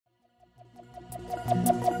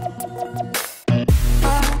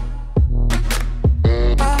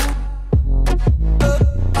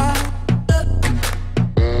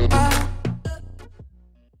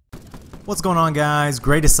What's going on, guys?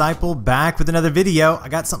 Great Disciple back with another video. I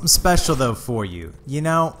got something special though for you.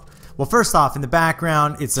 Well, first off, in the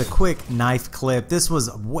background, it's a quick knife clip. This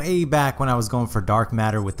was way back when I was going for dark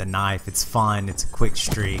matter with the knife. It's fun. It's a quick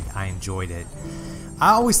streak. I enjoyed it.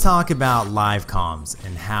 I always talk about live comms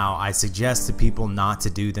and how I suggest to people not to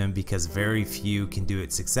do them because very few can do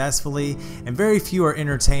it successfully and very few are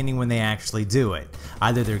entertaining when they actually do it.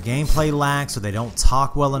 Either their gameplay lacks or they don't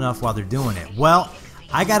talk well enough while they're doing it. Well,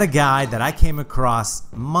 I got a guy that I came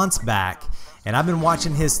across months back and I've been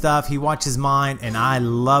watching his stuff. He watches mine and I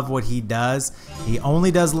love what he does. He only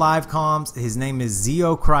does live comms. His name is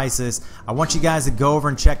Zeo Crysis. I want you guys to go over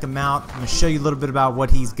and check him out. I'm going to show you a little bit about what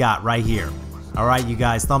he's got right here. Alright, you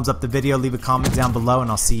guys, thumbs up the video, leave a comment down below, and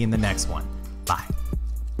I'll see you in the next one. Bye.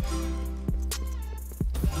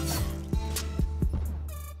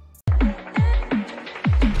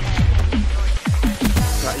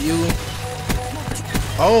 Got you.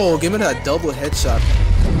 Oh, give me that double headshot.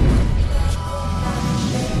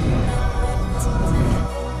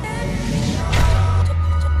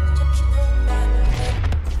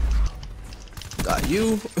 Got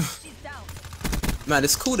you. Man,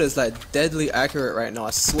 this Kuda is like deadly accurate right now,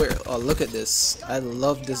 I swear. Oh, look at this. I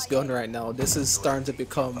love this gun right now. This is starting to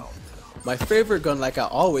become my favorite gun, like I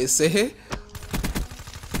always say.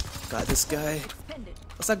 Got this guy.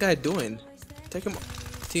 What's that guy doing? Take him.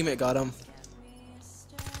 Teammate got him.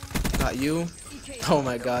 Got you. Oh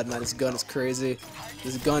my god, man, this gun is crazy.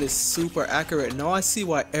 This gun is super accurate. Now I see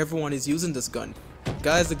why everyone is using this gun.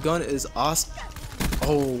 Guys, the gun is awesome.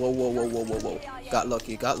 Oh, whoa, whoa, whoa, whoa, whoa, whoa. Got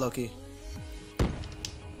lucky, got lucky.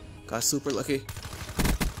 Got super lucky.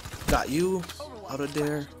 Got you out of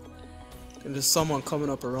there. And there's someone coming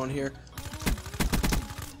up around here.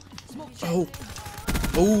 Oh.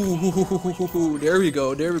 Oh, there we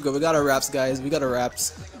go. There we go. We got our wraps, guys. We got our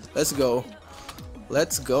wraps. Let's go.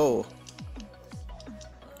 Let's go.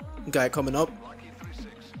 Guy coming up.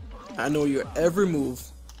 I know your every move.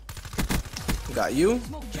 Got you.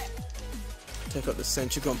 Take out the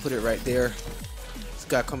sentry gun, put it right there. This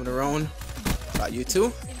guy coming around. Got you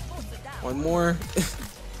too. One more.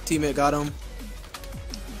 Teammate got him.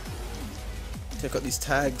 Take out these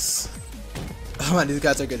tags. Oh man, these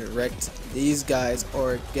guys are getting wrecked. These guys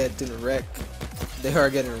are getting wrecked. They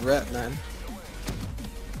are getting wrecked, man.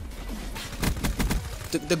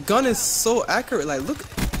 The gun is so accurate. Like,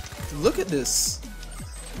 look at this.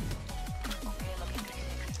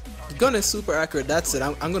 The gun is super accurate. That's it.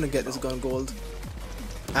 I'm gonna get this gun gold.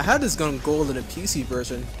 I had this gun gold in a PC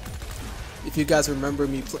version. If you guys remember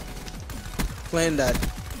me playing that.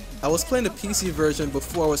 I was playing the PC version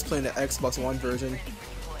before I was playing the Xbox One version.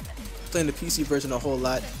 Playing the PC version a whole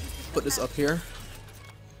lot. Put this up here.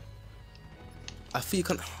 I feel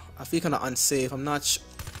kind of unsafe. I'm not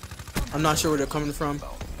sure where they're coming from.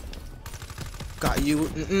 Got you.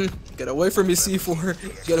 Get away from me,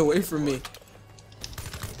 C4. Get away from me.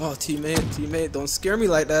 Oh, teammate, don't scare me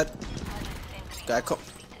like that. Guy come.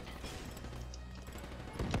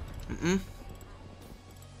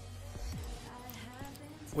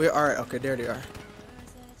 Where are? Okay, there they are.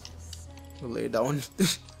 We'll lay down.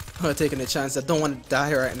 I'm taking a chance. I don't want to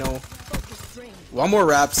die right now. One more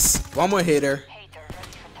wraps. One more hater.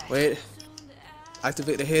 Wait.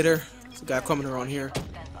 Activate the hater. There's a guy coming around here.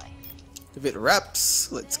 Activate the wraps.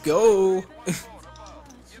 Let's go.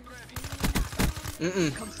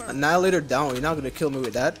 Annihilator down. You're not gonna kill me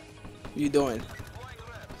with that. What are you doing?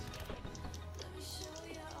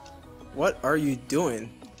 What are you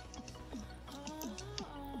doing?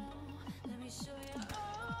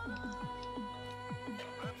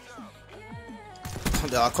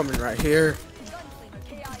 They're all coming right here.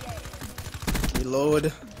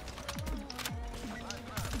 Reload.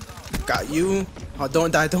 Got you. Oh,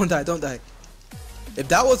 don't die, don't die, don't die. If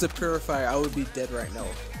that was a purifier, I would be dead right now.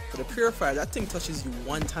 But a purifier, that thing touches you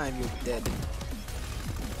one time, you're dead.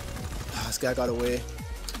 Oh, this guy got away.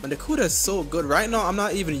 But the Kuda is so good. Right now, I'm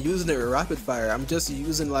not even using it with rapid fire. I'm just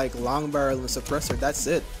using like long barrel and suppressor. That's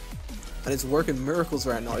it. And it's working miracles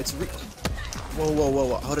right now. It's whoa, whoa, whoa,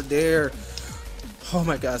 whoa. Out of there. Oh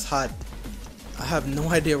my god, it's hot. I have no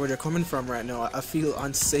idea where they're coming from right now. I feel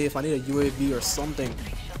unsafe. I need a UAV or something.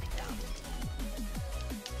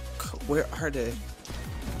 Where are they?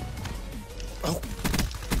 Oh.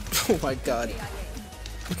 Oh my god.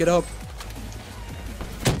 Pick it up.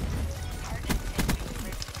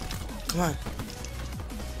 Come on.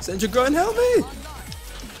 Send your gun, help me!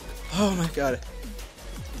 Oh my god.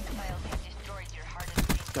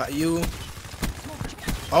 Got you.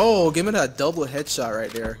 Oh, give me that double headshot right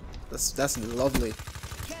there. That's lovely.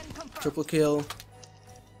 Triple kill.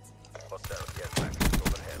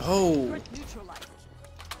 Oh,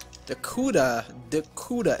 the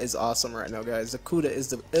Kuda is awesome right now, guys. The Kuda is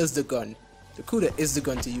the gun. The Kuda is the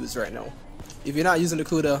gun to use right now. If you're not using the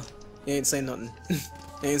Kuda, you ain't saying nothing.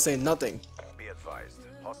 You ain't saying nothing. Be advised,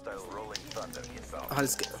 hostile rolling thunder inbound. Oh,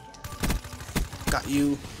 this guy. Got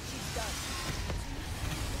you.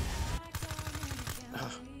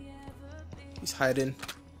 He's hiding.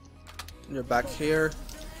 And you're back here.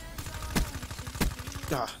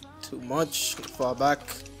 Ah, too much. Fall back.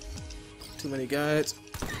 Too many guys.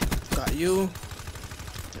 Got you.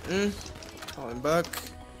 Falling back.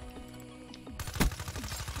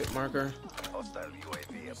 Hit marker. Hostile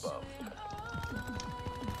UAV above.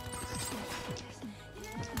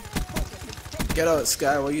 Get out,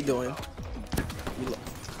 Sky. What are you doing?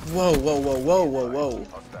 Whoa, whoa, whoa, whoa, whoa, whoa.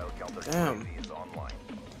 Hostile counter Damn. UAV is online.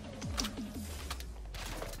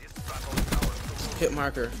 Hit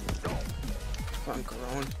marker. Come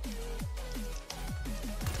on.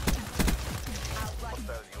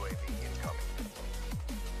 Hostile UAV incoming.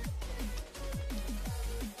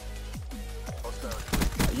 Hostile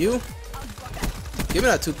UAV You? Give me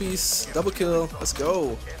that 2-piece. Double kill. Let's go.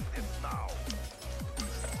 end it now.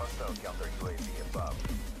 Hostile counter UAV above.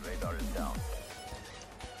 Radar is down.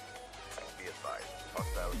 Be advised,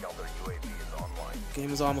 hostile counter UAV is online.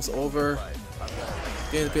 Game is almost over.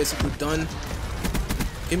 Game is basically done.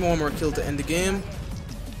 Give me one more kill to end the game.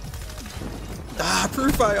 Ah,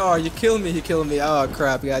 Purify. Oh, you killed me. You killed me. Oh,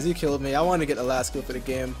 crap, guys. You killed me. I want to get the last kill for the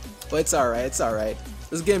game. But it's alright. It's alright.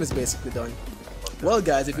 This game is basically done. Well,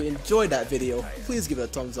 guys, if you enjoyed that video, please give it a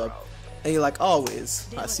thumbs up. And like always,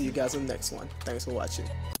 I'll see you guys in the next one. Thanks for watching.